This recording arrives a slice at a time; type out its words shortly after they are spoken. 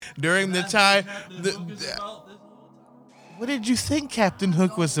during the time. What did you think Captain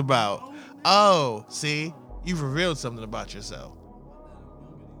Hook was about? Oh, see, you've revealed something about yourself.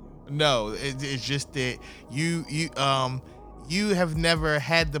 No, it's just that you have never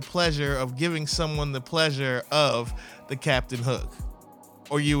had the pleasure of giving someone the pleasure of the Captain Hook,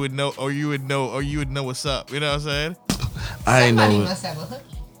 or you would know what's up. You know what I'm saying? I ain't know. Somebody must have a hook.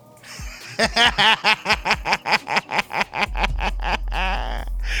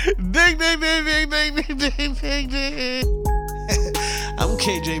 Ding, ding, ding, ding, ding, ding, ding, ding, ding. I'm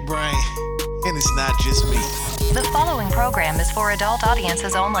KJ Bryant, and it's not just me. The following program is for adult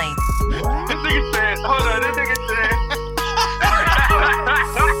audiences only. This nigga said, hold on, this nigga said.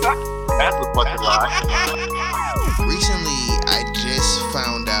 That's a fucking lie. Recently, I just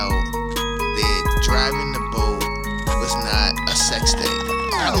found out that driving the boat was not a sex thing.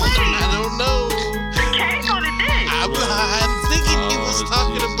 I don't know. The cake or the dick? I'm thinking he was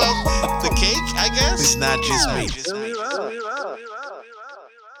talking about the cake, I guess. It's not just me.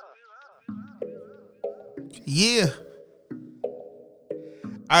 Yeah.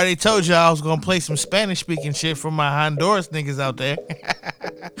 I already told you I was gonna play some Spanish speaking shit from my Honduras niggas out there.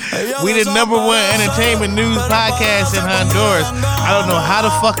 We the #1 entertainment news podcast in Honduras. I don't know how the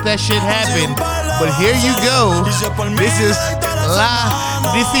fuck that shit happened, but here you go. This is La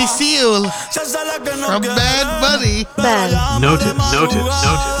Difícil from Bad Bunny. Noted.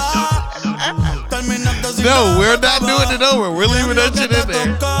 No, we're not doing it over. We're leaving that shit in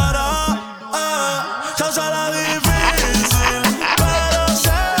there.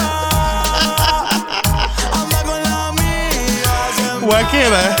 Why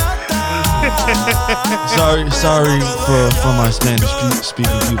can't I? Sorry for my Spanish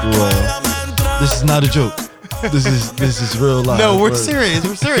speaking people. This is not a joke. This is real life. No, we're serious.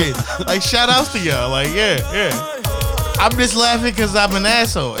 We're serious. Like, shout outs to y'all. Like, yeah. I'm just laughing because I'm an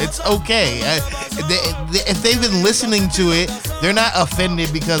asshole. It's okay. If they've been listening to it, they're not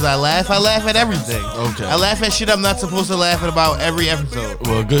offended because I laugh. I laugh at everything. Okay. I laugh at shit I'm not supposed to laugh at about every episode.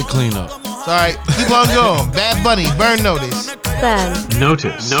 Well, good cleanup. All right, keep on going. Bad Bunny, burn notice.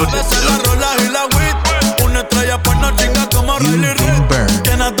 Noted. You've been burned.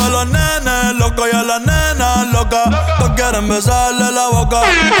 Tiene a todos los nenes locos y a las nenas locas. Todos quieren besarle la boca.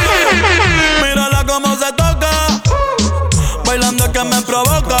 Mírala como se toca. Bailando que me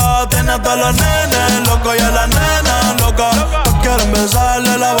provoca. Tiene a todos los nenes locos y a las nenas locas. Todos quieren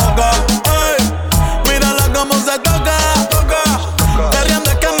besarle la boca. Ey, mírala como se toca. Te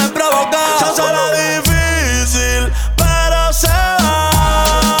riendes que me provoca. Se será difícil, pero se va.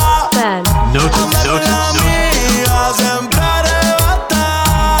 Noted. Siempre arrebata,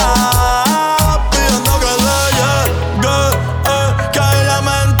 pidiendo que le llegue, que a ella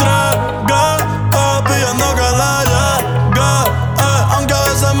me entregue, pidiendo que le llegue, aunque a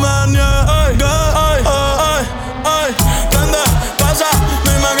veces me niegue. Prende, pasa,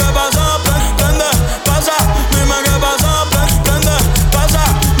 dime qué pasa. Prende, pasa, dime qué pasa. Prende, pasa,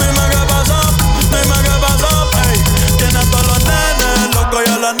 dime qué pasa. Dime qué pasa. Ey, tiene a todos los nenes locos y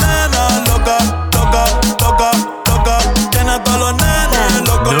a las nenas locas. Tiene a todos los nenes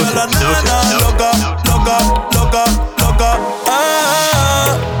locos y a las nenas locas.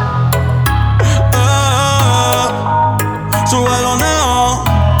 Sube los neos,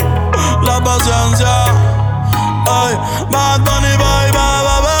 la paciencia. Ay, Bad Bunny, bye.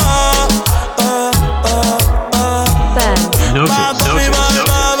 Bad Bunny,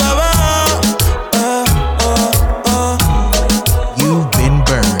 You've been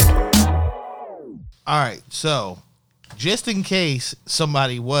burned. All right, so just in case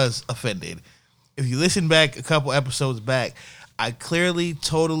somebody was offended, if you listen back a couple episodes back, I clearly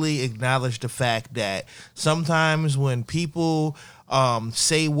totally acknowledge the fact that sometimes when people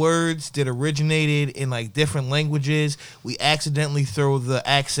say words that originated in like different languages, we accidentally throw the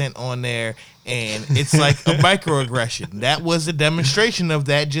accent on there and it's like a microaggression. That was a demonstration of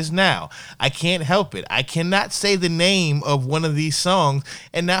that just now. I can't help it. I cannot say the name of one of these songs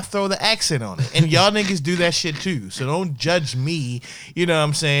and not throw the accent on it. And y'all niggas do that shit too. So don't judge me, you know what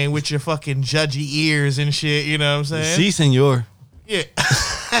I'm saying, with your fucking judgy ears and shit, you know what I'm saying? Si, senor. Yeah.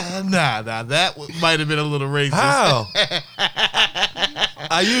 Nah, that might have been a little racist. How?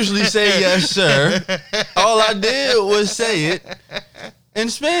 I usually say yes, sir. All I did was say it in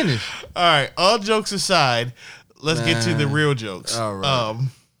Spanish. All right, all jokes aside, let's get to the real jokes. All right.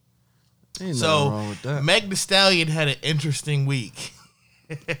 Ain't nothing So, wrong with that. Meg Thee Stallion had an interesting week.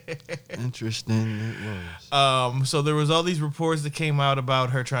 Interesting it was. So there was all these reports that came out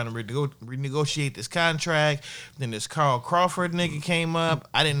about her trying to renegotiate this contract. Then this Carl Crawford nigga came up.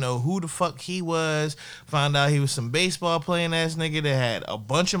 I didn't know who the fuck he was. Found out he was some baseball playing ass nigga that had a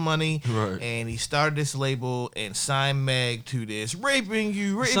bunch of money. Right. And he started this label and signed Meg to this raping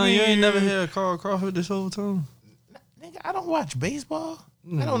you. Son, you ain't never heard Carl Crawford this whole time? Nigga, I don't watch baseball.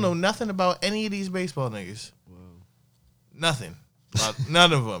 I don't know nothing about any of these baseball niggas. Nothing.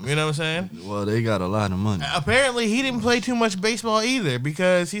 None of them. You know what I'm saying? Well, they got a lot of money. Apparently, he didn't play too much baseball either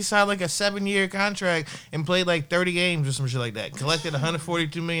because he signed like a 7-year contract and played like 30 games or some shit like that. Collected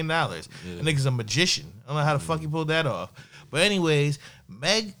 $142 million. The nigga's a magician. I don't know how the fuck he pulled that off. But anyways,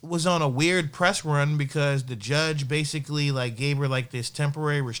 Meg was on a weird press run because the judge basically like gave her like this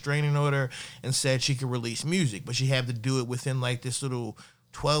temporary restraining order and said she could release music, but she had to do it within like this little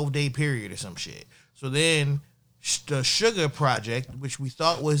 12-day period or some shit. So then the Sugar Project, which we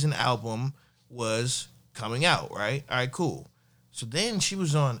thought was an album, was coming out, right? All right, cool. So then she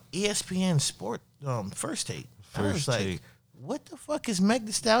was on ESPN Sport First Take. I was like, what the fuck is Meg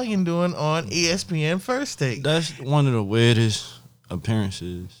Thee Stallion doing on ESPN First Take? That's one of the weirdest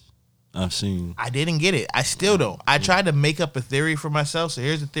appearances I've seen. I didn't get it. I still don't. I tried to make up a theory for myself, so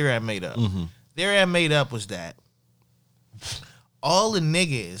here's the theory I made up. Theory I made up was that all the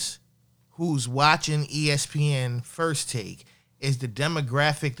niggas who's watching ESPN First Take is the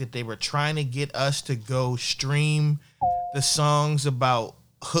demographic that they were trying to get us to go stream the songs about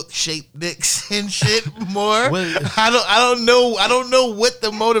hook-shaped dicks and shit more. I don't know what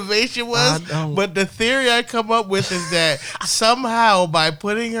the motivation was, but the theory I come up with is that somehow by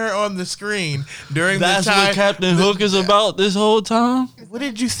putting her on the screen during the time, that's what Captain Hook is about this whole time. What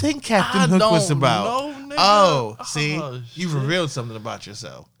did you think Captain Hook was about? No, see, you revealed something about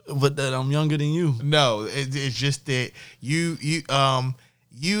yourself. But that I'm younger than you. No, it's just that you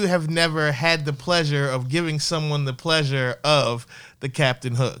have never had the pleasure of giving someone the pleasure of the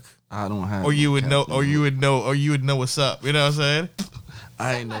Captain Hook. I don't have. Or you would know, or you would know what's up. You know what I'm saying?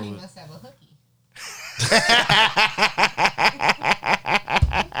 I ain't know. Somebody must have a hookie.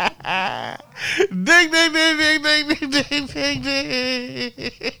 Ding ding ding ding ding ding ding ding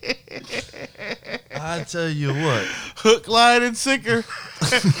ding. I tell you what, Hook, line, and sinker.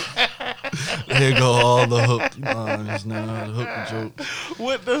 here go all the hook lines now. The hook joke.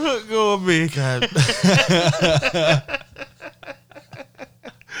 What the hook gonna be? God.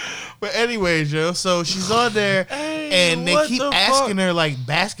 But anyways, yo, so she's on there, and they keep asking her like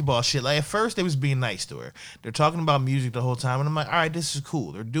basketball shit. Like at first, they was being nice to her. They're talking about music the whole time, and I'm like, all right, this is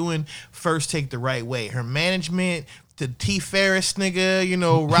cool. They're doing First Take the right way. Her management, the T Ferris nigga, you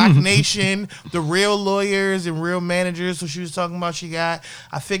know, Rock Nation, the real lawyers and real managers. So she was talking about she got.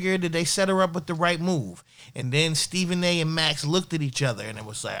 I figured that they set her up with the right move, and then Stephen A. and Max looked at each other, and it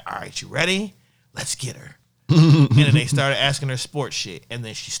was like, all right, you ready? Let's get her. And then they started asking her sports shit, and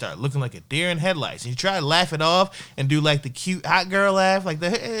then she started looking like a deer in headlights. And she tried to laugh it off and do like the cute hot girl laugh, like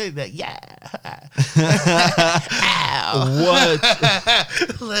the yeah. What?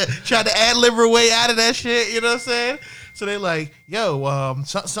 Tried to ad-lib her way out of that shit. You know what I'm saying? So they like, yo,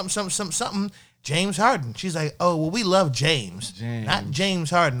 something. James Harden. She's like, oh well, we love James, not James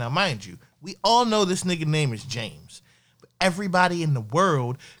Harden. Now, mind you, we all know this nigga name is James. Everybody in the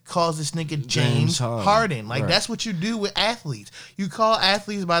world calls this nigga James Harden. Like, that's what you do with athletes. You call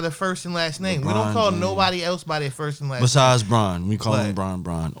athletes by their first and last name. We don't call nobody else by their first and last name. Besides Bron. We call him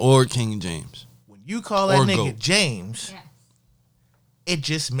Bron. Or King James. When you call that nigga James, it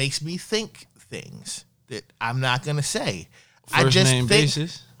just makes me think things that I'm not going to say. First name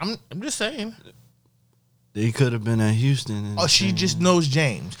basis? I'm just saying. They could have been at Houston. She just knows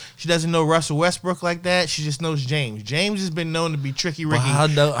James. She doesn't know Russell Westbrook like that. She just knows James. James has been known to be tricky Ricky. How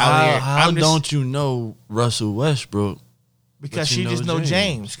don't you know Russell Westbrook? Because she just know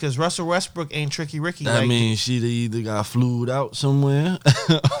James. Because Russell Westbrook ain't tricky Ricky. That means she either got flued out somewhere.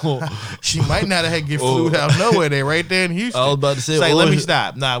 She might not have get flued out nowhere. They right there in Houston. I was about to say, like, let me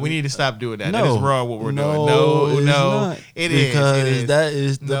stop. Nah, we need to stop doing that. That is wrong what we're doing. No, it is. Because that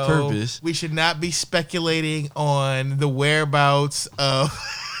is the purpose. We should not be speculating on the whereabouts of.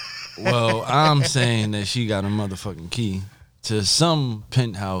 Well, I'm saying that she got a motherfucking key to some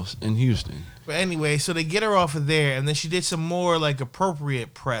penthouse in Houston. But anyway, so they get her off of there, and then she did some more like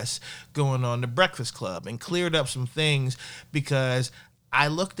appropriate press going on the Breakfast Club and cleared up some things because I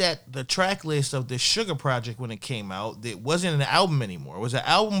looked at the track list of the Sugar Project when it came out. It wasn't an album anymore. It was an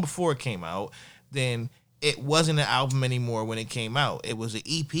album before it came out. Then it wasn't an album anymore when it came out. It was an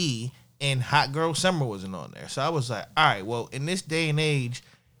EP, and Hot Girl Summer wasn't on there. So I was like, all right, well, in this day and age,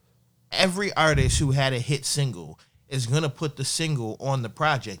 every artist who had a hit single is going to put the single on the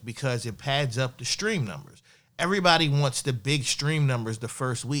project because it pads up the stream numbers. Everybody wants the big stream numbers the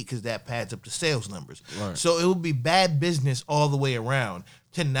first week because that pads up the sales numbers. Right. So it would be bad business all the way around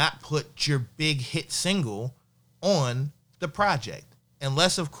to not put your big hit single on the project.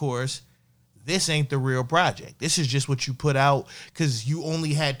 Unless, of course, this ain't the real project. This is just what you put out because you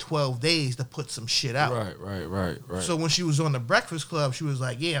only had 12 days to put some shit out. Right. So when she was on the Breakfast Club, she was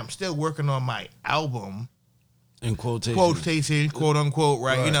like, yeah, I'm still working on my album. In quotation, Quote unquote,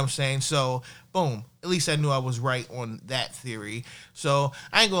 right? Right. You know what I'm saying? So, boom. At least I knew I was right on that theory. So,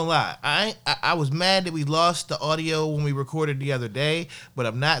 I ain't gonna lie. I was mad that we lost the audio when we recorded the other day, but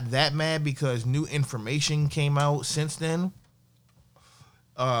I'm not that mad because new information came out since then.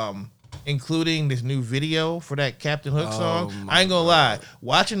 Including this new video for that Captain Hook song. I ain't gonna lie.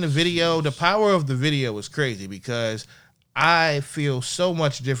 Watching the video, the power of the video was crazy because I feel so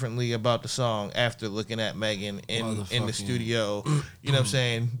much differently about the song after looking at Megan in the studio. You know what I'm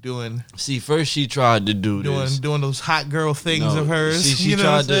saying? See, first she tried to do this. Doing those hot girl things of hers. See, you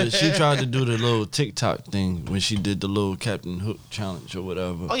know she tried to do the little TikTok thing when she did the little Captain Hook challenge or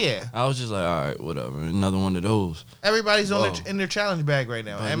whatever. Oh yeah. I was just like, all right, whatever. Another one of those. Everybody's in their challenge bag right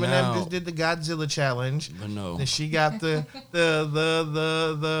now. But Eminem now- just did the Godzilla challenge. But no. Then she got the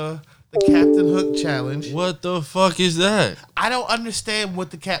Captain Hook challenge. What the fuck is that? I don't understand what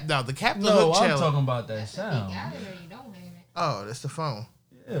the Captain Hook challenge. about that sound. Oh, that's the phone.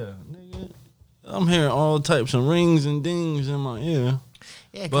 Yeah, nigga. I'm hearing all types of rings and dings in my ear.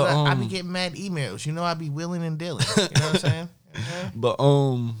 Yeah, But, because I be getting mad emails. You know, I be willing and dealing. You know what I'm saying?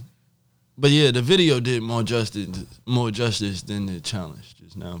 Okay. But yeah, the video did more justice than the challenge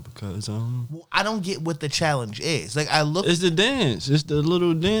just now because Well, I don't get what the challenge is. Like I look. it's the dance. It's the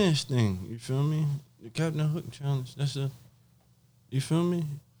little dance thing. You feel me? The Captain Hook challenge. You feel me?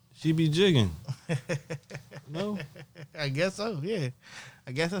 She be jigging. No? I guess so. Yeah,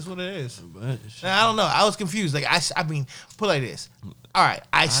 I guess that's what it is. But I don't know. I was confused. Like I mean, put it like this. All right,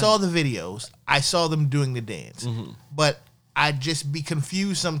 I saw the videos. I saw them doing the dance, but I just be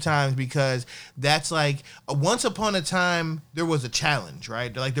confused sometimes because that's like once upon a time there was a challenge,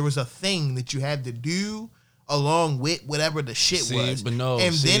 right? Like there was a thing that you had to do along with whatever the shit was. But no,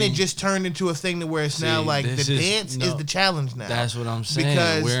 and then it just turned into a thing to where it's now like the dance is the challenge now. That's what I'm saying.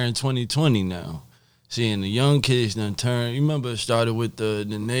 Because we're in 2020 now. See, and the young kids done turn. You remember it started with the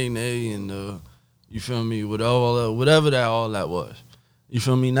nay and the, you feel me, with all that, whatever that all that was. You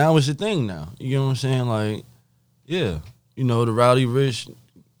feel me? Now it's a thing now. You know what I'm saying? Like, yeah. You know, the Rowdy Rich,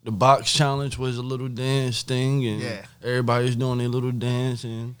 the box challenge was a little dance thing, and everybody's doing their little dance,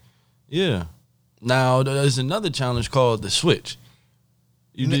 and yeah. Now there's another challenge called the Switch.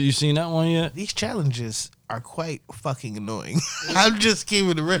 You seen that one yet? These challenges are quite fucking annoying. I'm just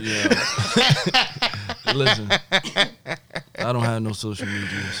keeping it real. Yeah. Listen, I don't have no social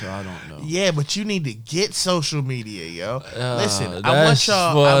media, so I don't know. Yeah, but you need to get social media, yo. Listen, I want that's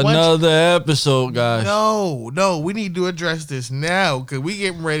y'all. for another episode, guys. No, we need to address this now because we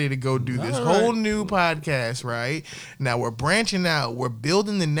getting ready to go do this whole new podcast, right? Now we're branching out, we're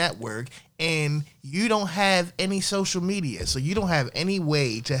building the network, and you don't have any social media, so you don't have any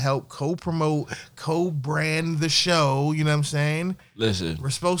way to help co-promote, co-brand the show. You know what I'm saying? Listen, we're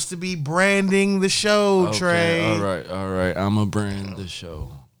supposed to be branding the show, okay, Trey. All right. I'm gonna brand the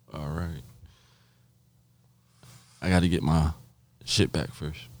show. All right. I got to get my shit back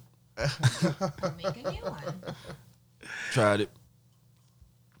first. Make a new one. Tried it.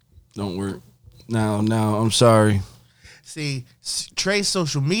 Don't work. Now, I'm sorry. See, Trey's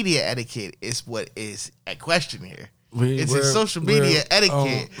social media etiquette is what is at question here. It's his social media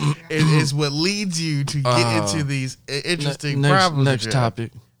etiquette is what leads you to get into these interesting problems. Next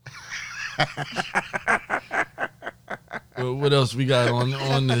topic. Well, what else we got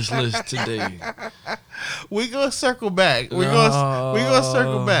on this list today? We gonna circle back. We gonna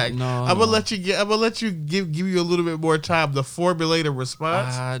circle back. No, I'm gonna let you give you a little bit more time to formulate a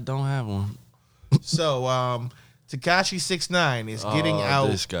response. I don't have one. So, Tekashi 6ix9ine is getting out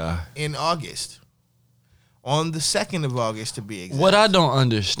this guy. in August, on the 2nd of August to be exact. What I don't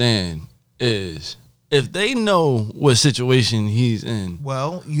understand is if they know what situation he's in.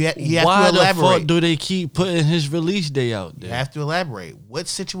 Well, you have to why elaborate. the fuck do they keep putting his release day out there? You have to elaborate. What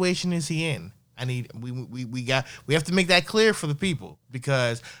situation is he in? We have to make that clear for the people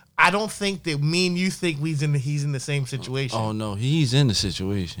because I don't think that me and you think he's in the same situation. Oh no, he's in the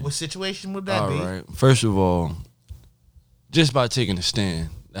situation. What situation would that be? All right. First of all, just by taking a stand,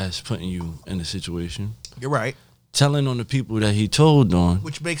 that's putting you in the situation. You're right. Telling on the people that he told on.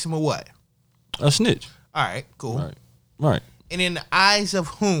 Which makes him a what? A snitch. All right, cool. Right. And in the eyes of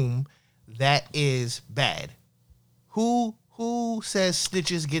whom, that is bad. Who says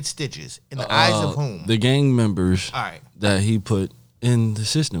snitches get stitches? In the eyes of whom? The gang members. All right. That he put in the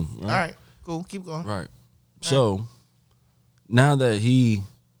system. Right? All right. Cool. Keep going. Right. So now that he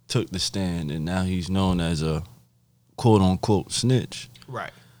took the stand and now he's known as a quote unquote snitch.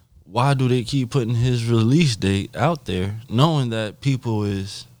 Right. Why do they keep putting his release date out there knowing that people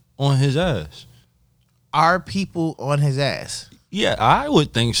is on his ass? Are people on his ass? Yeah, I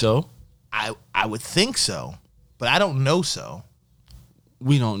would think so. I would think so, but I don't know so.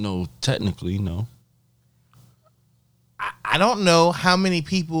 We don't know technically, no. I don't know how many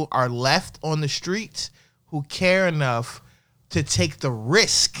people are left on the streets who care enough to take the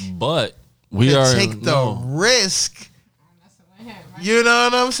risk. But we are take the risk. You know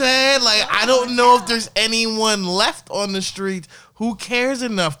what I'm saying? Like, I don't know if there's anyone left on the streets who cares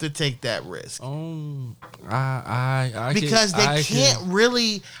enough to take that risk. Because they can't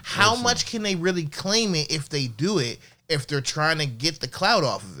really. How much can they really claim it if they do it? If they're trying to get the clout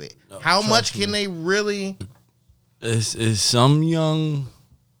off of it, how much can they really? It's some young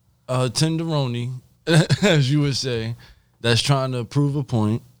tenderoni, as you would say, that's trying to prove a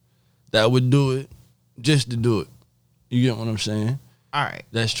point that would do it just to do it. You get what I'm saying? All right.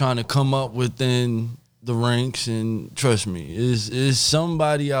 That's trying to come up within the ranks, and trust me, is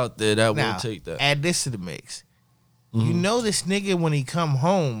somebody out there that will take that. Add this to the mix. You know this nigga, when he come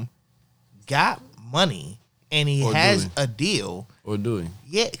home, got money and he has a deal. Or do he?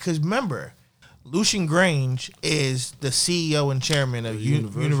 Yeah, because remember, Lucian Grange is the CEO and chairman of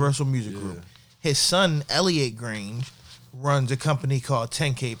Universal Music Group. His son, Elliot Grange, runs a company called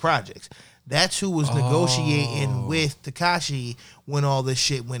 10K Projects. That's who was negotiating with Tekashi when all this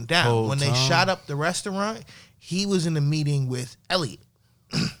shit went down. When they shot up the restaurant, he was in a meeting with Elliot.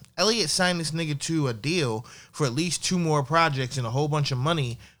 Elliot signed this nigga to a deal for at least 2 more projects and a whole bunch of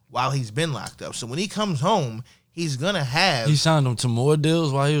money while he's been locked up. So when he comes home, he's going to have... He signed him to more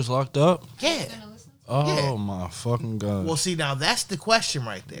deals while he was locked up? Yeah. Oh, my fucking God. Well, see, now that's the question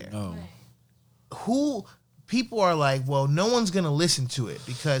right there. Oh. Who... People are like, well, no one's going to listen to it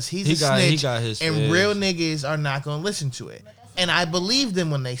because he's a snitch he got his and feds. real niggas are not going to listen to it. And I believe them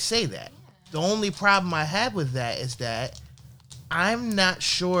when they say that. The only problem I have with that is that I'm not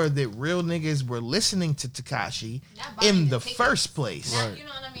sure that real niggas were listening to Tekashi in the first place. Right. You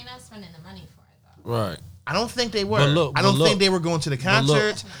know what I mean? Not spending the money for it, though. Right. I don't think they were. I don't think they were going to the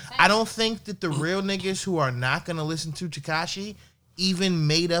concerts. Look. I don't think that the real niggas who are not going to listen to Tekashi even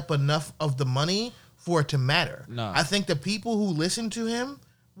made up enough of the money for it to matter. Nah. I think the people who listen to him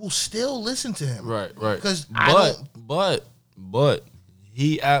will still listen to him. Right. Because But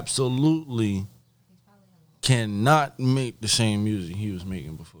he absolutely cannot make the same music he was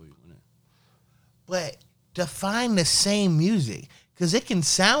making before he went in. But define the same music. Because it can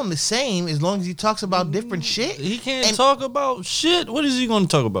sound the same as long as he talks about different shit. He can't talk about shit. What is he going to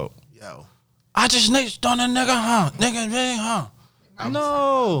talk about? Yo. I just snitched on a nigga, huh? Nigga, huh?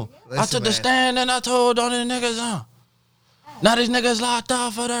 No. I took the stand and I told on the niggas, huh? Now these niggas locked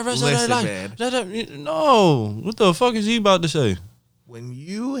up for the rest of their life. No. What the fuck is he about to say? When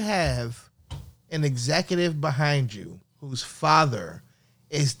you have an executive behind you whose father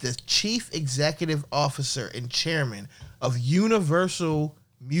is the chief executive officer and chairman of Universal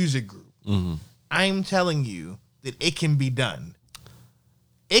Music Group, I'm telling you that it can be done.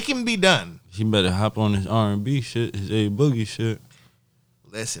 It can be done. He better hop on his R&B shit, his A Boogie shit.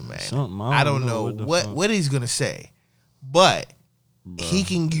 Listen, man. I don't know what he's gonna say, but he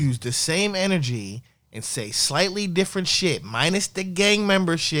can use the same energy and say slightly different shit, minus the gang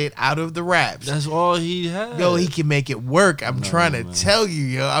member shit out of the raps. That's all he has. Yo, he can make it work. I'm trying to tell you,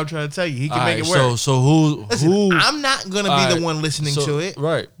 he can make it work. So who? I'm not gonna be the one listening to it,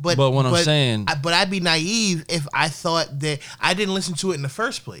 right? But what I'm saying, but I'd be naive if I thought that I didn't listen to it in the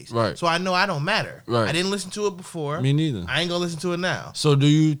first place, right? So I know I don't matter, right? I didn't listen to it before. Me neither. I ain't gonna listen to it now. So do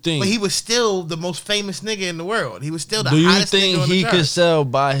you think? But he was still the most famous nigga in the world. He was still the hottest nigga. Do you think he could sell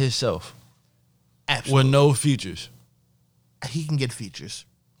by himself? Absolutely. With no features. He can get features.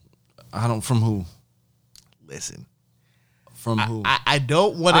 From who? Listen. From who? I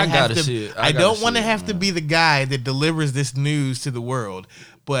don't want to have to see it. I don't want to have to be the guy that delivers this news to the world.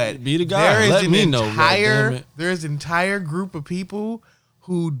 But be the guy. Let me know. There's an entire group of people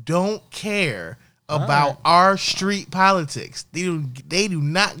who don't care about our street politics. They do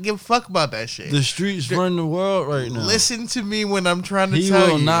not give a fuck about that shit. The streets run the world right now. Listen to me when I'm trying to tell you.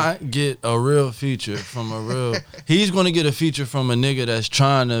 He will not get a real feature from a real... He's going to get a feature from a nigga that's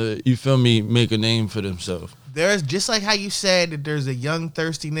trying to, you feel me, make a name for themselves. there's just like how you said that there's a young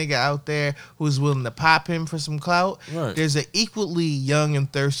thirsty nigga out there who's willing to pop him for some clout. Right. There's an equally young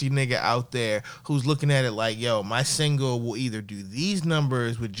and thirsty nigga out there who's looking at it like, yo, my single will either do these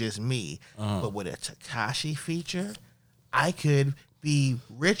numbers with just me, but with a Tekashi feature, I could be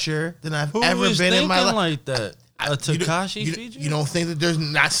richer than I've Who ever was been in my thinking life. like that? A Tekashi feature? You don't think that there's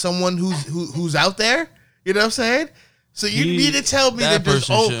not someone who's out there? You know what I'm saying? So you need to tell me that there's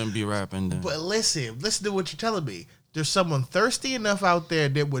person shouldn't be rapping then. But listen to what you're telling me. There's someone thirsty enough out there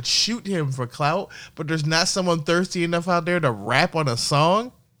that would shoot him for clout, but there's not someone thirsty enough out there to rap on a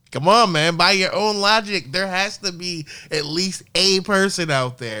song? Come on, man. By your own logic, there has to be at least a person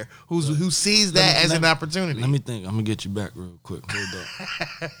out there who sees that as an opportunity. Let me think. I'm going to get you back real quick. Hold up.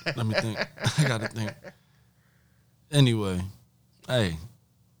 Let me think. I got to think. Anyway. Hey.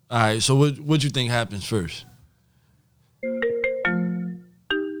 All right. So what you think happens first? You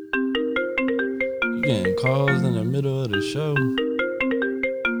getting calls in the middle of the show.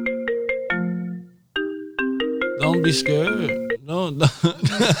 Don't be scared. No. I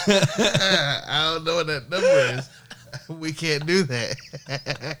don't know what that number is. We can't do that.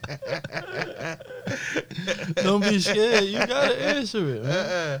 Don't be scared. You gotta answer it,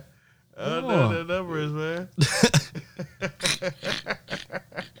 man. I don't know what that number is, man.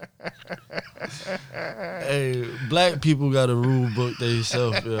 Hey, black people got a rule book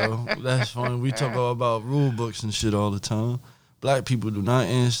themselves, yo. That's funny. We talk all about rule books and shit all the time. Black people do not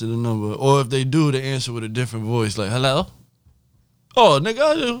answer the number, or if they do, they answer with a different voice, like "Hello." Oh,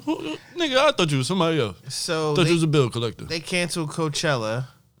 nigga, I thought you was somebody else. So I thought you was a bill collector. They canceled Coachella.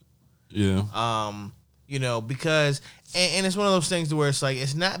 Yeah. You know, because and it's one of those things to where it's like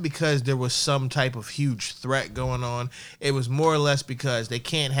it's not because there was some type of huge threat going on. It was more or less because they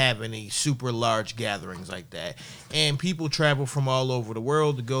can't have any super large gatherings like that. And people travel from all over the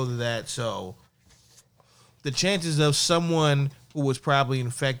world to go to that, so the chances of someone who was probably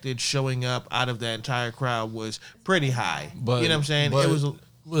infected showing up out of that entire crowd was pretty high. But, you know what I'm saying?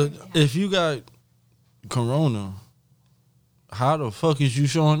 But if you got corona, how the fuck is you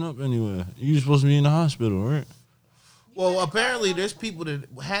showing up anywhere? You supposed to be in the hospital, right? Well, apparently there's people that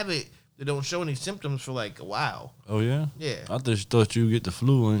have it that don't show any symptoms for like a while. Oh, yeah? Yeah. I just thought you get the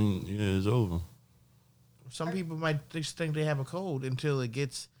flu and it's over. Some people might just think they have a cold until it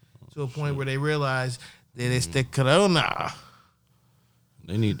gets to a point where they realize that it's the corona.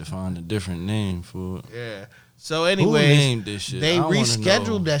 They need to find a different name for it. Yeah. So anyways, who named this shit? They I wanna know.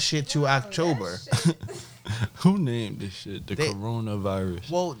 rescheduled that shit to October. Who named this shit? The coronavirus.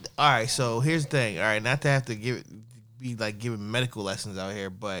 Well, all right. So here's the thing. All right, not to have to be like giving medical lessons out here,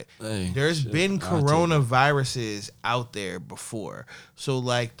 but there's been coronaviruses out there before. So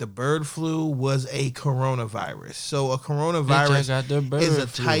like the bird flu was a coronavirus. So a coronavirus is a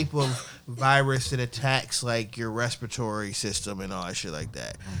type of virus that attacks like your respiratory system and all that shit like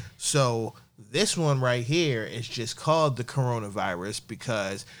that. So this one right here is just called the coronavirus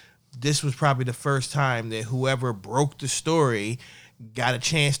because this was probably the first time that whoever broke the story got a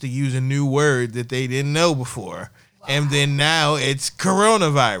chance to use a new word that they didn't know before. And then now it's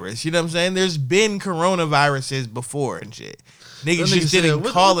coronavirus. You know what I'm saying? There's been coronaviruses before and shit. Niggas just didn't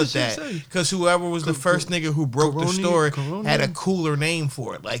call it that because whoever was the first nigga who broke the story had a cooler name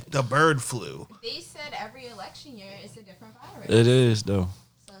for it, like the bird flu. They said every election year is a different virus. It is, though.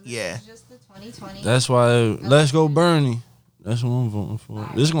 So this is just the 2020. That's why let's go Bernie. That's what I'm voting for.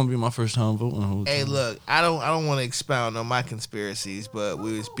 This is gonna be my first time voting. Hey, look, I don't want to expound on my conspiracies, but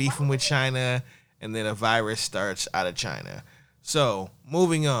we was beefing with China, and then a virus starts out of China. So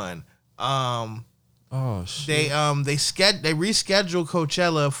moving on. Oh shit. They rescheduled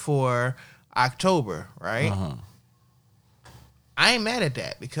Coachella for October, right? I ain't mad at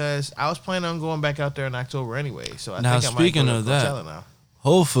that because I was planning on going back out there in October anyway. So I think I might go to Coachella now.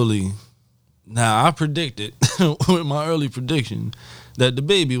 Hopefully. Now, I predicted with my early prediction that the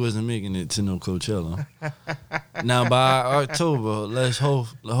baby wasn't making it to no Coachella. Now, by October, let's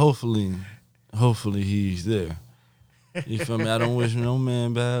hopefully he's there. You feel me? I don't wish no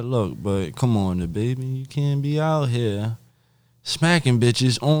man bad luck, but come on, the baby, you can't be out here smacking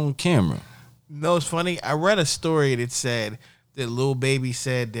bitches on camera. No, it's funny. I read a story that said that Lil Baby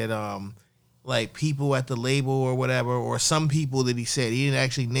said that like people at the label or whatever, or some people that he said, he didn't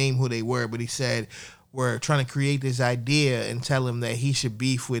actually name who they were, but he said were trying to create this idea and tell him that he should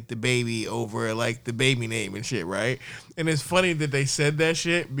beef with the baby over like the baby name and shit, right? And it's funny that they said that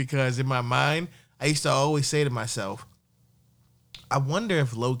shit because in my mind, I used to always say to myself, I wonder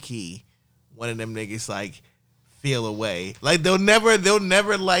if low key one of them niggas like feel away. Like they'll never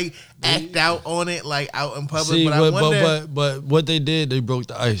like act out on it like out in public. See, but I wonder. But what they did, they broke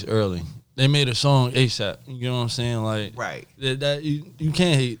the ice early. They made a song ASAP. You know what I'm saying? Like, Right. That you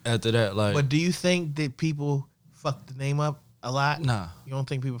can't hate after that. Like, But do you think that people fuck the name up a lot? nah, You don't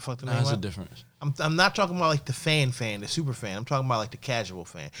think people fuck the name that's up? a difference. I'm not talking about like the fan, the super fan. I'm talking about like the casual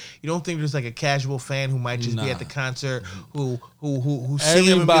fan. You don't think there's like a casual fan who might just be at the concert who see him and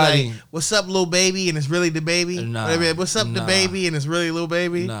be Everybody- like, "What's up, little baby?" and it's really the baby. Nah. What's up, the baby? and it's really little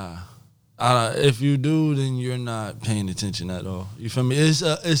baby. Nah. If you do, then you're not paying attention at all. You feel me? It's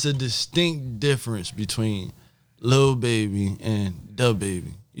a distinct difference between Lil Baby and Da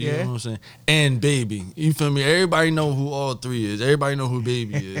Baby. You know what I'm saying? And Baby. You feel me? Everybody know who all three is. Everybody know who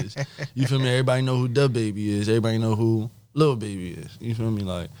Baby is. You feel me? Everybody know who Da Baby is. Everybody know who Lil Baby is. You feel me?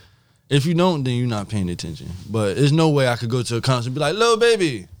 Like, if you don't, then you're not paying attention. But there's no way I could go to a concert and be like, Lil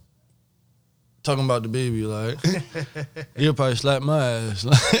Baby. Talking about the baby, like, he'll probably slap my ass.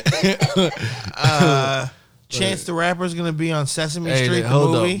 Chance the Rapper's gonna be on Sesame Hey, Street.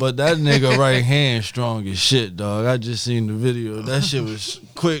 hold the movie. up, but that nigga right hand strong as shit, dog. I just seen the video. That shit was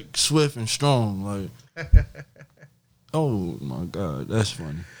quick, swift, and strong. Like, oh my god, that's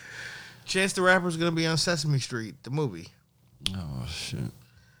funny. Chance the Rapper's gonna be on Sesame Street, the movie. Oh shit.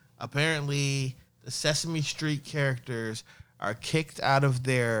 Apparently, the Sesame Street characters are kicked out of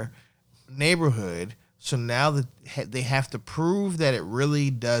their neighborhood, so now that they have to prove that it really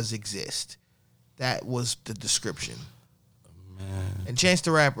does exist. That was the description. Man, And Chance the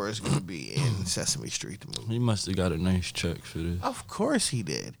Rapper is going to be in Sesame Street, the movie. he must have got a nice check for this. Of course he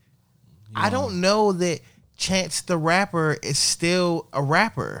did. I don't know that Chance the Rapper is still a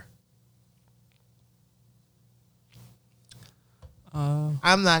rapper.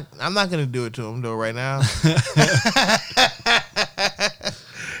 I'm not gonna do it to him though right now.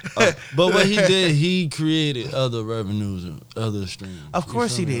 But what he did, he created other revenues, other streams. Of You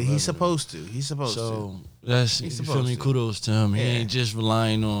course feel he me? did. Revenue. He's supposed to. So that's He's you feel supposed me. to. Kudos to him. He Yeah. ain't just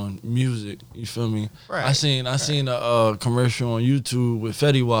relying on music. You feel me? Right. I seen a commercial on YouTube with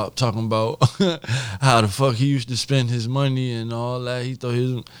Fetty Wap talking about how the fuck he used to spend his money and all that. He thought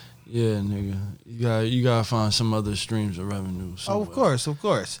nigga, you gotta find some other streams of revenue. Oh, somewhere. of course, of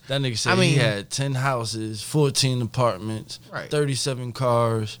course. That nigga said I mean- he had 10 houses, 14 apartments, Right. 37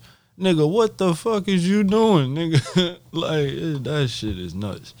 cars. Nigga, what the fuck is you doing, nigga? Like, that shit is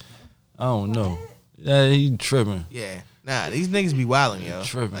nuts. I don't know. Yeah, he tripping. Yeah. Nah, these niggas be wilding, yo.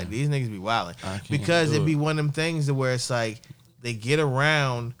 Tripping. Like these niggas be wilding. I can't Because do it be it. one of them things to where it's like they get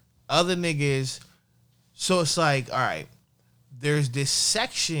around other niggas. So it's like, all right, there's this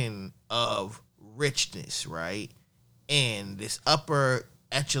section of richness, right? And this upper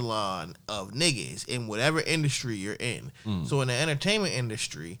echelon of niggas in whatever industry you're in. So in the entertainment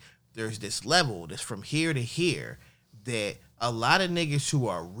industry, there's this level that's from here to here that a lot of niggas who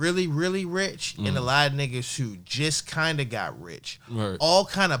are really, really rich and a lot of niggas who just kind of got rich Right. all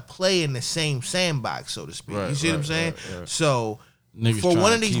kind of play in the same sandbox, so to speak. Right, you see what I'm right, saying? right. So Niggas for one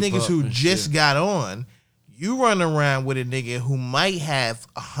trying of to these keep niggas up who and just shit. got on, you run around with a nigga who might have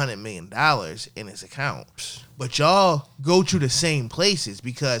 $100 million in his account, but y'all go to the same places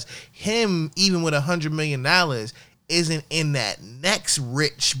because him, even with $100 million, isn't in that next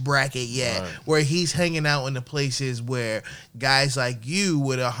rich bracket yet, where he's hanging out in the places where guys like you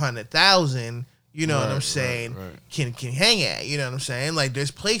with 100,000, you know what I'm saying, can hang at. You know what I'm saying? Like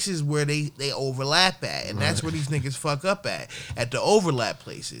there's places where they overlap at, and that's where these niggas fuck up at the overlap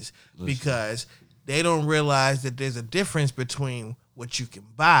places, because they don't realize that there's a difference between what you can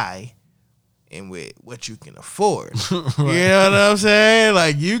buy and with what you can afford. You know what I'm saying?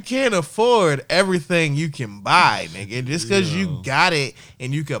 Like you can't afford everything you can buy, nigga. Just because you got it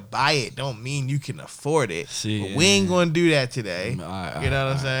and you could buy it don't mean you can afford it. See, but we ain't gonna do that today. You know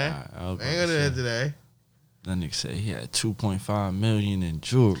what I'm saying? I was We about ain't gonna do to that say. today. That nigga said he had 2.5 million in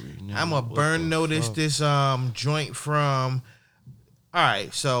jewelry. Nigga, I'm gonna what burn the notice fuck? this joint from. All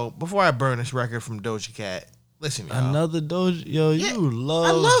right, so before I burn this record from Doja Cat, listen, y'all. Another Doja. Yo, Yeah, you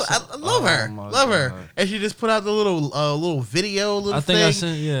love. I love her, Oh my love her, God. and she just put out the little video, little I think thing I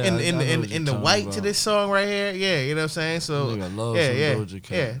sent- yeah, in I know what in you're the talking white to about. this song right here. Yeah, you know what I'm saying. So Nigga loves yeah, some yeah, Doja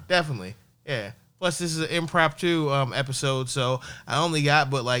Cat. yeah, definitely, yeah. Plus, this is an impromptu episode, so I only got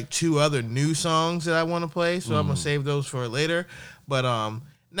but like 2 other new songs that I want to play, so I'm gonna save those for later. But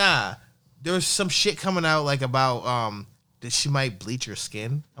there's some shit coming out like about that she might bleach her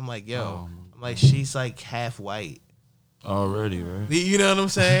skin. I'm like, yo, I'm like, she's like half white. Already, right? You know what I'm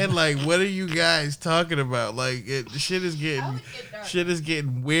saying? Like, what are you guys talking about? Like, shit is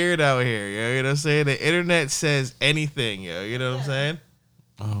getting weird out here, yo. You know what I'm saying? The internet says anything, yo. You know what I'm saying?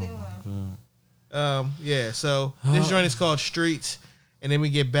 Yeah. So this joint is called Streets, and then we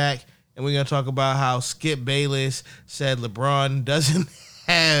get back and we're gonna talk about how Skip Bayless said LeBron doesn't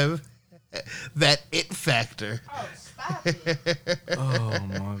have that it factor. Oh, stop it. Oh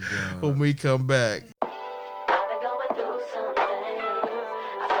my god. When we come back.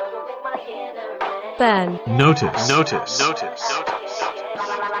 Ben. Notice.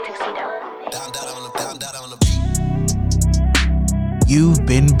 You've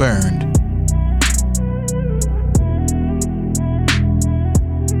been burned.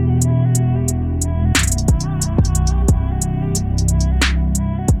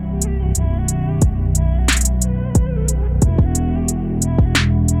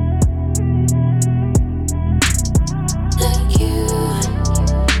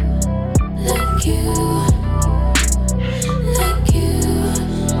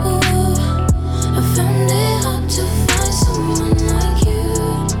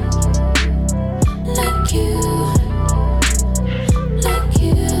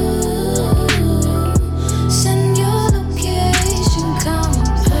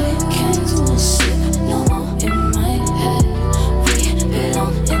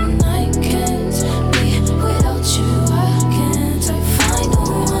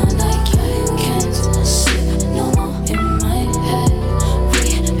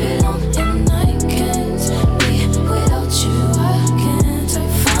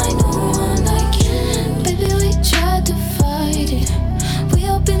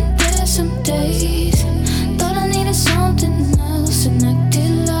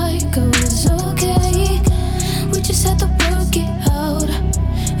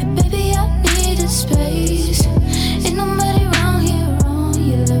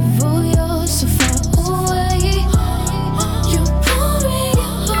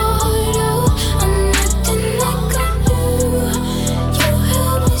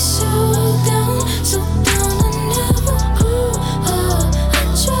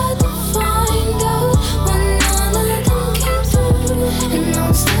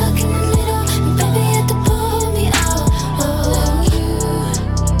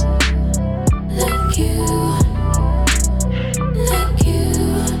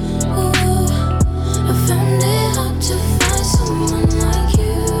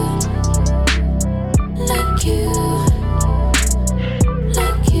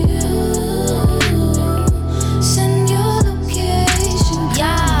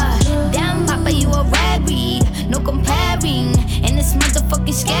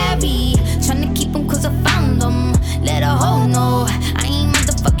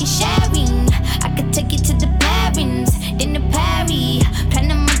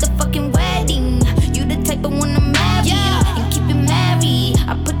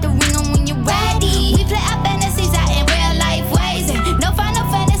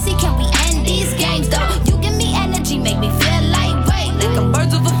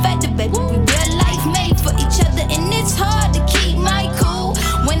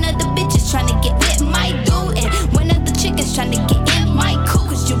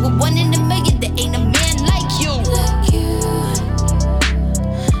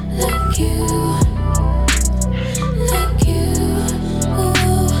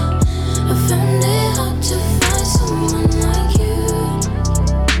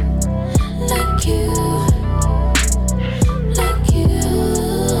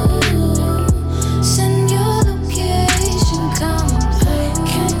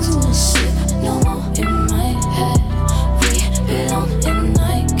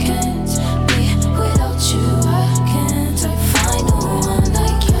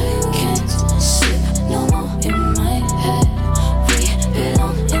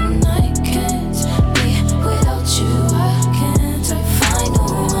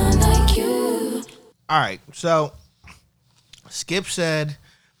 All right, so Skip said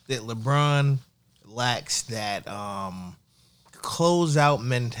that LeBron lacks that closeout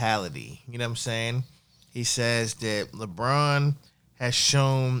mentality. You know what I'm saying? He says that LeBron has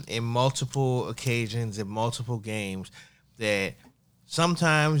shown in multiple occasions, in multiple games, that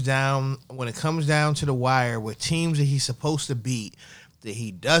sometimes when it comes down to the wire with teams that he's supposed to beat, that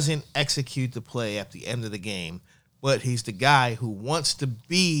he doesn't execute the play at the end of the game, but he's the guy who wants to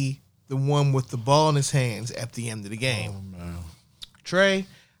be the one with the ball in his hands at the end of the game. Oh, man. Trey,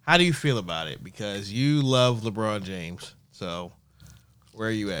 how do you feel about it? Because you love LeBron James. So where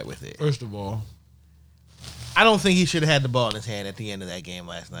are you at with it? First of all, I don't think he should have had the ball in his hand at the end of that game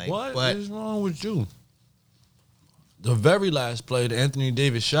last night. what is wrong with you? The very last play, the Anthony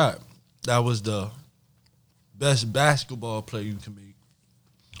Davis shot, that was the best basketball play you can make.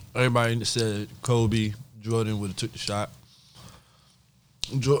 Everybody said Kobe, Jordan would have took the shot.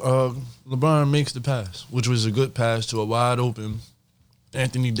 LeBron makes the pass, which was a good pass to a wide open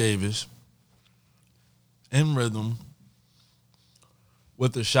Anthony Davis in rhythm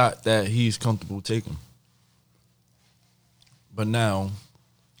with a shot that he's comfortable taking. But now,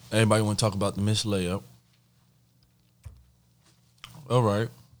 everybody want to talk about the missed layup. All right.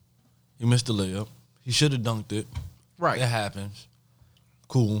 He missed the layup. He should have dunked it. Right. It happens.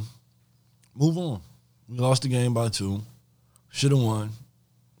 Cool. Move on. We lost the game by 2. Should have won.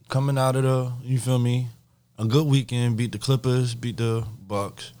 Coming out of you feel me? A good weekend. Beat the Clippers. Beat the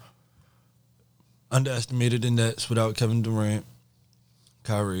Bucks. Underestimated the Nets without Kevin Durant.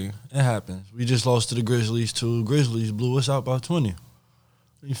 Kyrie. It happens. We just lost to the Grizzlies, too. Grizzlies blew us out by 20.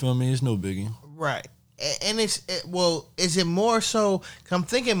 You feel me? It's no biggie. Right. And is it more so? I'm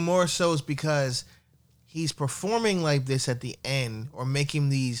thinking more so is because he's performing like this at the end, or making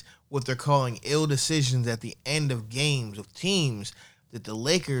these what they're calling ill decisions at the end of games of teams that the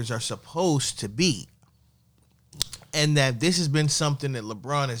Lakers are supposed to beat. And that this has been something that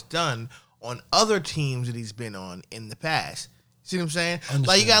LeBron has done on other teams that he's been on in the past. See what I'm saying?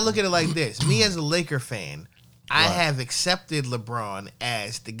 Like, you gotta look at it like this. Me as a Laker fan, I have accepted LeBron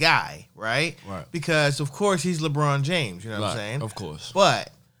as the guy, right? Right. Because, of course, he's LeBron James, you know what I'm saying? Of course. But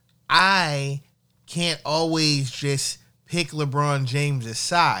I can't always just pick LeBron James'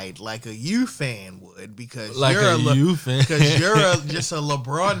 side like a U fan would, because Like you're a U fan. because you're just a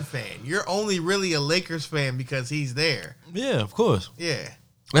LeBron fan. You're only really a Lakers fan because he's there. Yeah, of course. Yeah.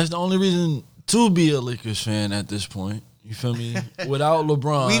 That's the only reason to be a Lakers fan at this point. You feel me? Without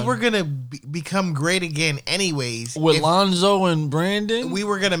LeBron. We were going to become great again anyways. With if Lonzo and Brandon. we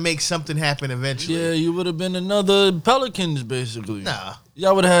were going to make something happen eventually. Yeah, you would have been another Pelicans, basically. Nah.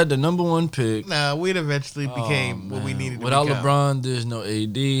 Y'all would have had the number 1 pick. Nah, we'd eventually became what we Man. needed to Without become. LeBron, there's no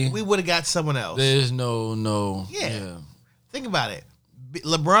AD. We would have got someone else. There's no. Yeah. Think about it.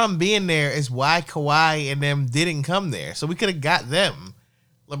 LeBron being there is why Kawhi and them didn't come there. So we could have got them.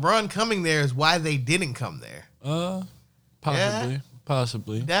 LeBron coming there is why they didn't come there. Possibly. Yeah.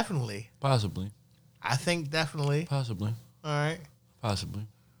 Possibly. Definitely. Possibly. I think definitely. Possibly. All right. Possibly.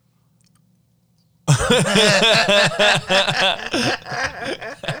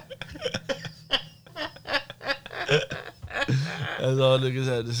 That's all niggas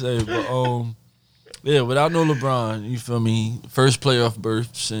had to say. But yeah, without no LeBron, you feel me? First playoff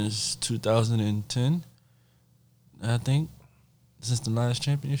berth since 2010, I think. Since the last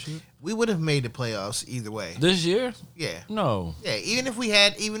championship. We would have made the playoffs either way. This year? Yeah. No. Yeah, even if we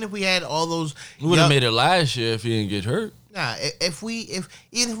had all those, We would have made it last year if he didn't get hurt. Nah, even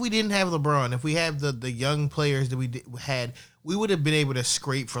if we didn't have LeBron, if we had the young players that had, we would have been able to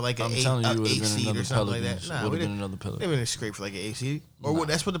scrape for like I'm an telling you, it would eight have been seed another or something like Pelicans. that. Nah, Would we have been didn't. another They've Pelicans. been scrape for like an 8 seed, or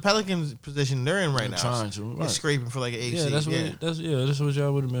that's what the Pelicans position they're in right now. Trying to, They're right. scraping for like an 8 Yeah, seed. that's what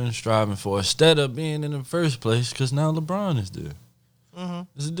y'all would have been striving for instead of being in the first place. Because now LeBron is there. Mm-hmm.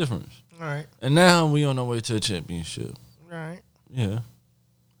 There's a difference. All right. And now we on our way to a championship. All right. Yeah.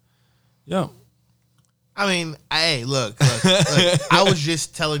 Yeah. I mean, hey, look. I was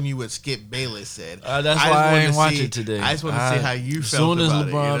just telling you what Skip Bayless said. That's I why I wanted ain't to watch see- it today. I just want to see how you As felt soon as about LeBron it.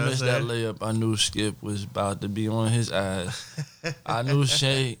 You know what missed I'm that saying? layup, I knew Skip was about to be on his ass. I knew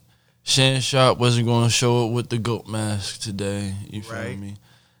Shan Sharp wasn't going to show up with the GOAT mask today. You feel Right. me?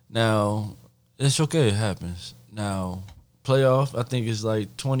 Now, it's okay. It happens. Now, playoff, I think it's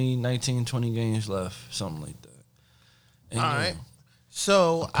like 20 games left, something like that. And All yeah, right.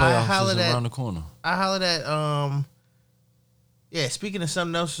 So I playoffs hollered is at around the corner. yeah, speaking of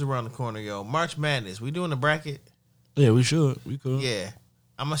something else is around the corner, yo. March Madness. We doing a bracket? Yeah, we should. We could. Yeah.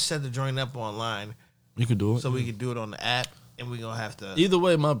 I'm gonna set the joint up online We could do it. so we can do it on the app, and we gonna have to Either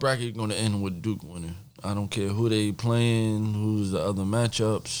way, my bracket going to end with Duke winning. I don't care who they playing, who's the other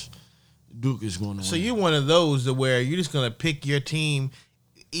matchups. Duke is going to win. So you're one of those to where you're just gonna pick your team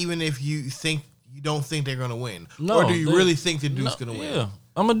even if you don't think they're gonna win. No, or do you they- really think the Duke's gonna win? Yeah,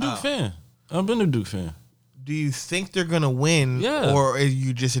 I'm a Duke fan. I've been a Duke fan. Do you think they're gonna win? Yeah. Or are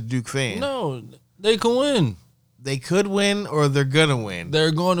you just a Duke fan? No, they can win. They could win or they're gonna win.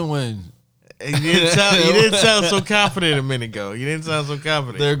 They're going to win. You didn't sound so confident a minute ago. You didn't sound so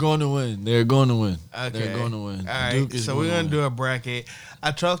confident. They're going to win. They're going to win. Okay. They're going to win. All right. Duke is So we're going gonna to do a bracket.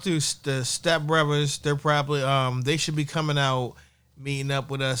 I talked to the Step Brothers. They're probably they should be coming out, meeting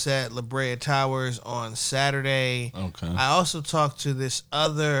up with us at La Brea Towers on Saturday. Okay. I also talked to these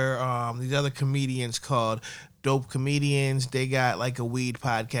other comedians called Dope Comedians. They got like a weed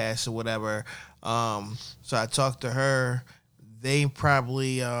podcast or whatever. So I talked to her. They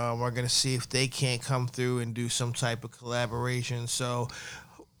probably are going to see if they can't come through and do some type of collaboration. So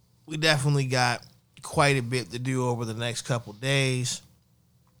we definitely got quite a bit to do over the next couple days.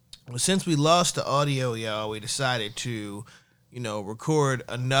 But since we lost the audio, y'all, we decided to record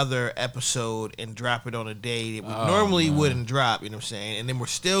another episode and drop it on a day that we normally wouldn't drop, you know what I'm saying? And then we're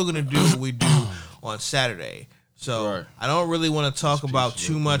still going to do what we do on Saturday. So I don't really want to talk about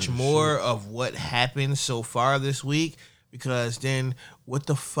too much more of what happened so far this week, because then what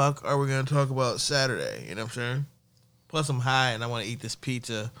the fuck are we going to talk about Saturday? You know what I'm saying? Plus I'm high and I want to eat this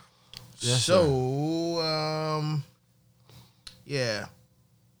pizza. Yes, yeah.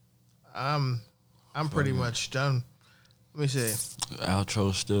 I'm pretty much done. Let me see.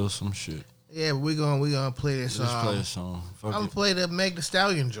 Outro still some shit. Yeah, but we gonna play this song. Let's play a song. I'm gonna play the Meg Thee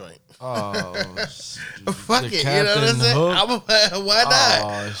Stallion joint. Oh, fuck it. You know what I'm saying? Why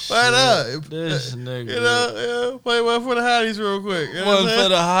not? Why not? This nigga. Play one for the hotties real quick. You know one for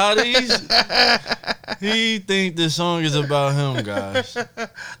the hotties? He think this song is about him, guys. All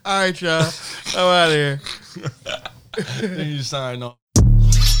right, y'all. I'm out of here. Then you sign off.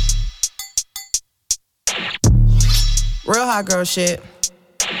 Real hot girl shit.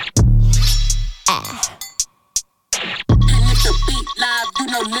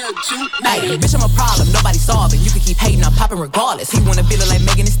 Hey, bitch, I'm a problem, nobody solving. You can keep hating, I'm popping regardless. He wanna feel it like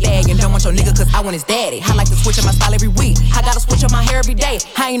Megan Thee Stallion. Don't want your nigga cause I want his daddy. I like to switch up my style every week. I gotta switch up my hair every day.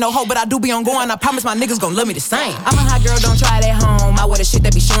 I ain't no hoe, but I do be on going. I promise my niggas gon' love me the same. I'm a hot girl, don't try it at home. I wear the shit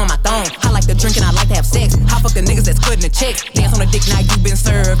that be showing my thong. I like to drink and I like to have sex. I fuck the niggas that's cutting the checks. Dance on a dick, now you been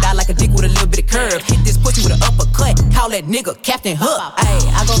served. I like a dick with a little bit of curve. Hit this pussy with an uppercut. Call that nigga Captain Hook. Ayy,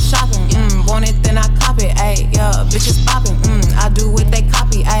 I go shopping, want it, then I cop it. Ayy, yeah, bitches popping, I do what they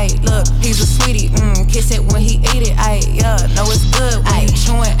copy. Ayy, look, he's a sweetie, kiss it when he eat it. Ayy, yeah, know it's good when you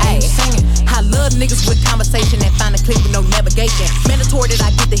chewing, ayy, singing. I love niggas with conversation that find a clip with no navigation. Mandatory that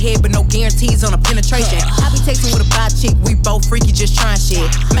I get the head, but no guarantees on a penetration. I be texting with a bi chick, we both freaky, just trying shit.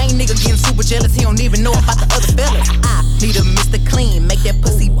 Main nigga getting super jealous, he don't even know about the other fellas. I need a Mr. Clean, make that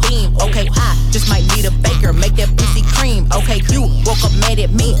pussy beam. Okay, I just might need a baker, make that pussy cream. Okay, you woke up mad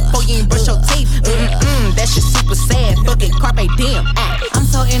at me, before you ain't brush your teeth. That shit super sad, fucking carpe diem. I'm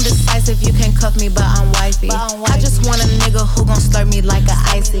so indecisive, you can cuff me, but I'm wifey. I just want a nigga who gon' slurp me like a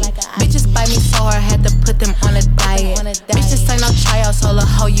icy. Bitches bite me so hard, had to put them on a diet. Bitches ain't no tryout, so la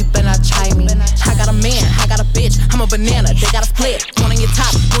hoe, you better not try me. I got a man, I got a bitch, I'm a banana, they got a split. One on your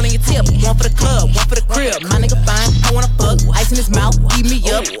top, one on your tip, one for the club, one for the crib. My nigga fine, I wanna fuck, ice in his mouth, eat me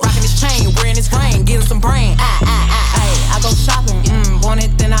up, rockin' his chain, wearing his ring, getting some brain. I go shopping, want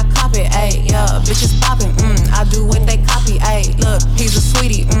it, then I cop it. Ayy, yeah, bitches popping, I do what they copy. Ayy, look, he's a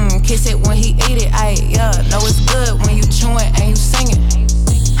sweetie, kiss it when he eat it. Ayy, yeah, know it's good when you chewing and you singing.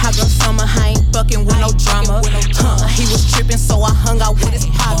 Hot girl summer, I ain't fucking with no drama. He was tripping, so I hung out with his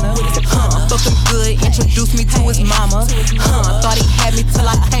partner. Fuck him good, introduced me to his mama. Thought he had me till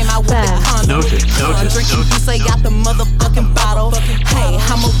I came out with the condom. Drinking Douce out the motherfucking bottle. Hey,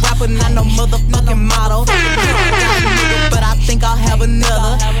 I'm a rapper, not no motherfucking model. But I think I'll have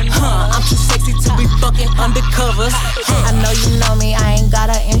another. I'm too sexy to be fucking undercover. I know you know me, I ain't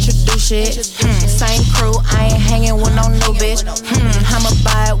gotta introduce shit. Same crew, I ain't hanging with no new bitch. I'ma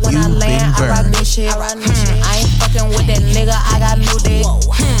buy it when I land, I rock new shit. I ain't fucking with that nigga, I got new dick.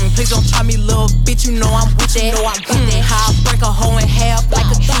 Please don't try me, little bitch, you know I'm with that. How I break a hoe in half like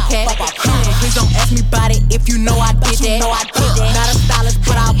a Kit Kat. Please don't ask me about it if you know I did that. Not a stylist,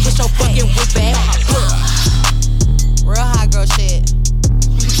 but I'll push your fucking whip back. Real hot girl shit.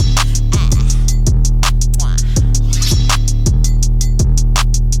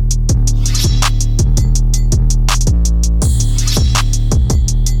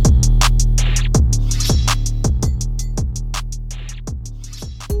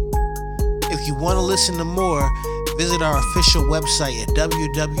 If you want to listen to more, visit our official website at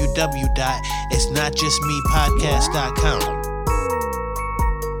www.itsnotjustmepodcast.com.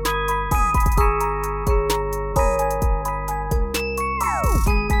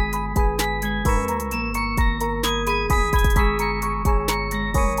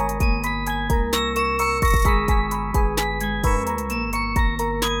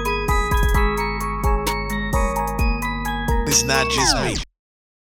 It's not just me.